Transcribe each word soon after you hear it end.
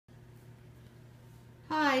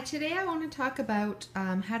Hi, today I want to talk about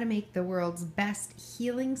how to make the world's best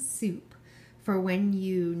healing soup for when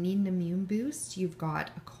you need an immune boost, you've got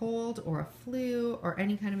a cold or a flu or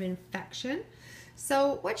any kind of infection.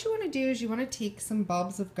 So what you want to do is you want to take some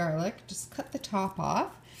bulbs of garlic, just cut the top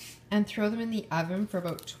off and throw them in the oven for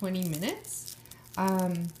about 20 minutes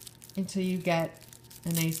until you get a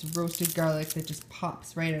nice roasted garlic that just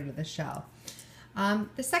pops right out of the shell.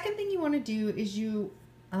 The second thing you want to do is you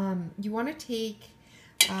want to take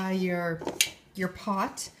your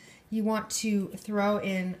pot. You want to throw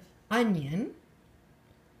in onion,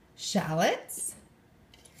 shallots,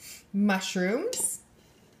 mushrooms,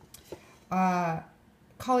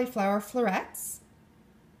 cauliflower florets.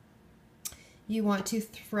 You want to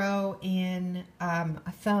throw in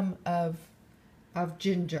a thumb of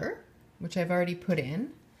ginger, which I've already put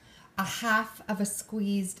in, a half of a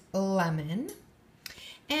squeezed lemon,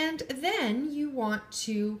 and then you want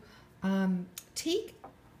to take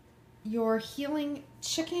your healing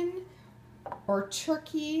chicken or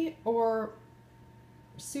turkey or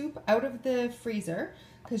soup out of the freezer,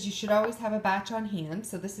 because you should always have a batch on hand.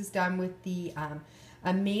 So this is done with the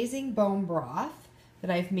amazing bone broth that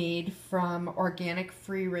I've made from organic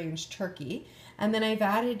free-range turkey, and then I've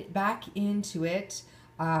added back into it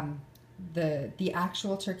the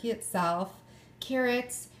actual turkey itself,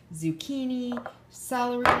 carrots, zucchini,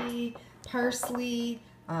 celery, parsley,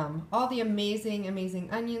 all the amazing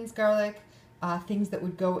onions, garlic, things that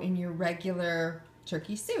would go in your regular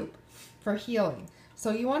turkey soup for healing.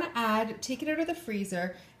 So you want to take it out of the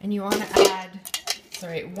freezer, and you want to add,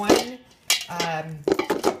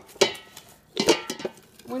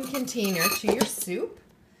 one container to your soup,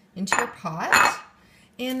 into your pot,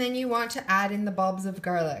 and then you want to add in the bulbs of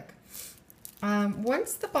garlic.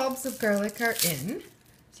 Once the bulbs of garlic are in,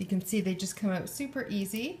 so you can see they just come out super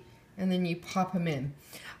easy, and then you pop them in.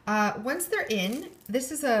 Once they're in,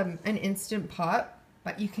 this is an instant pot,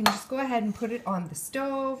 but you can just go ahead and put it on the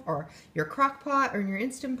stove or your crock pot or in your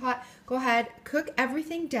instant pot. Go ahead, cook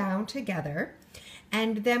everything down together,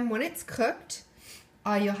 and then when it's cooked,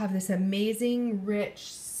 you'll have this amazing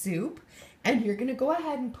rich soup, and you're gonna go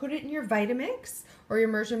ahead and put it in your Vitamix or your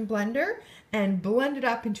immersion blender and blend it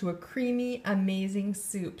up into a creamy, amazing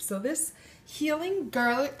soup. So this healing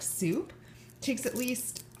garlic soup takes at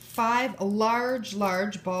least 5 large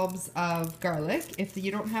bulbs of garlic. If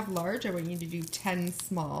you don't have large, I want you to do 10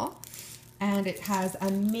 small. And it has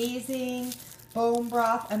amazing bone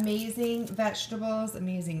broth, amazing vegetables,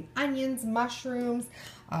 amazing onions, mushrooms,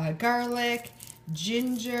 garlic,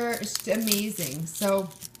 ginger. It's just amazing. So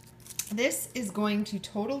this is going to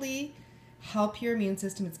totally help your immune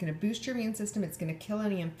system. It's going to boost your immune system. It's going to kill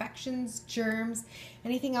any infections, germs,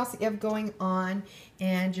 anything else that you have going on.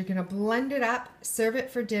 And you're going to blend it up, serve it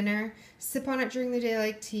for dinner, sip on it during the day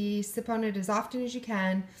like tea, sip on it as often as you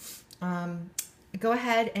can. Go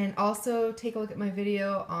ahead and also take a look at my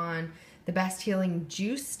video on the best healing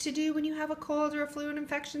juice to do when you have a cold or a flu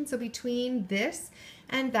infection. So between this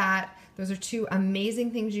and that, those are 2 amazing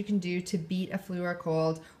things you can do to beat a flu or a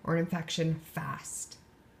cold or an infection fast.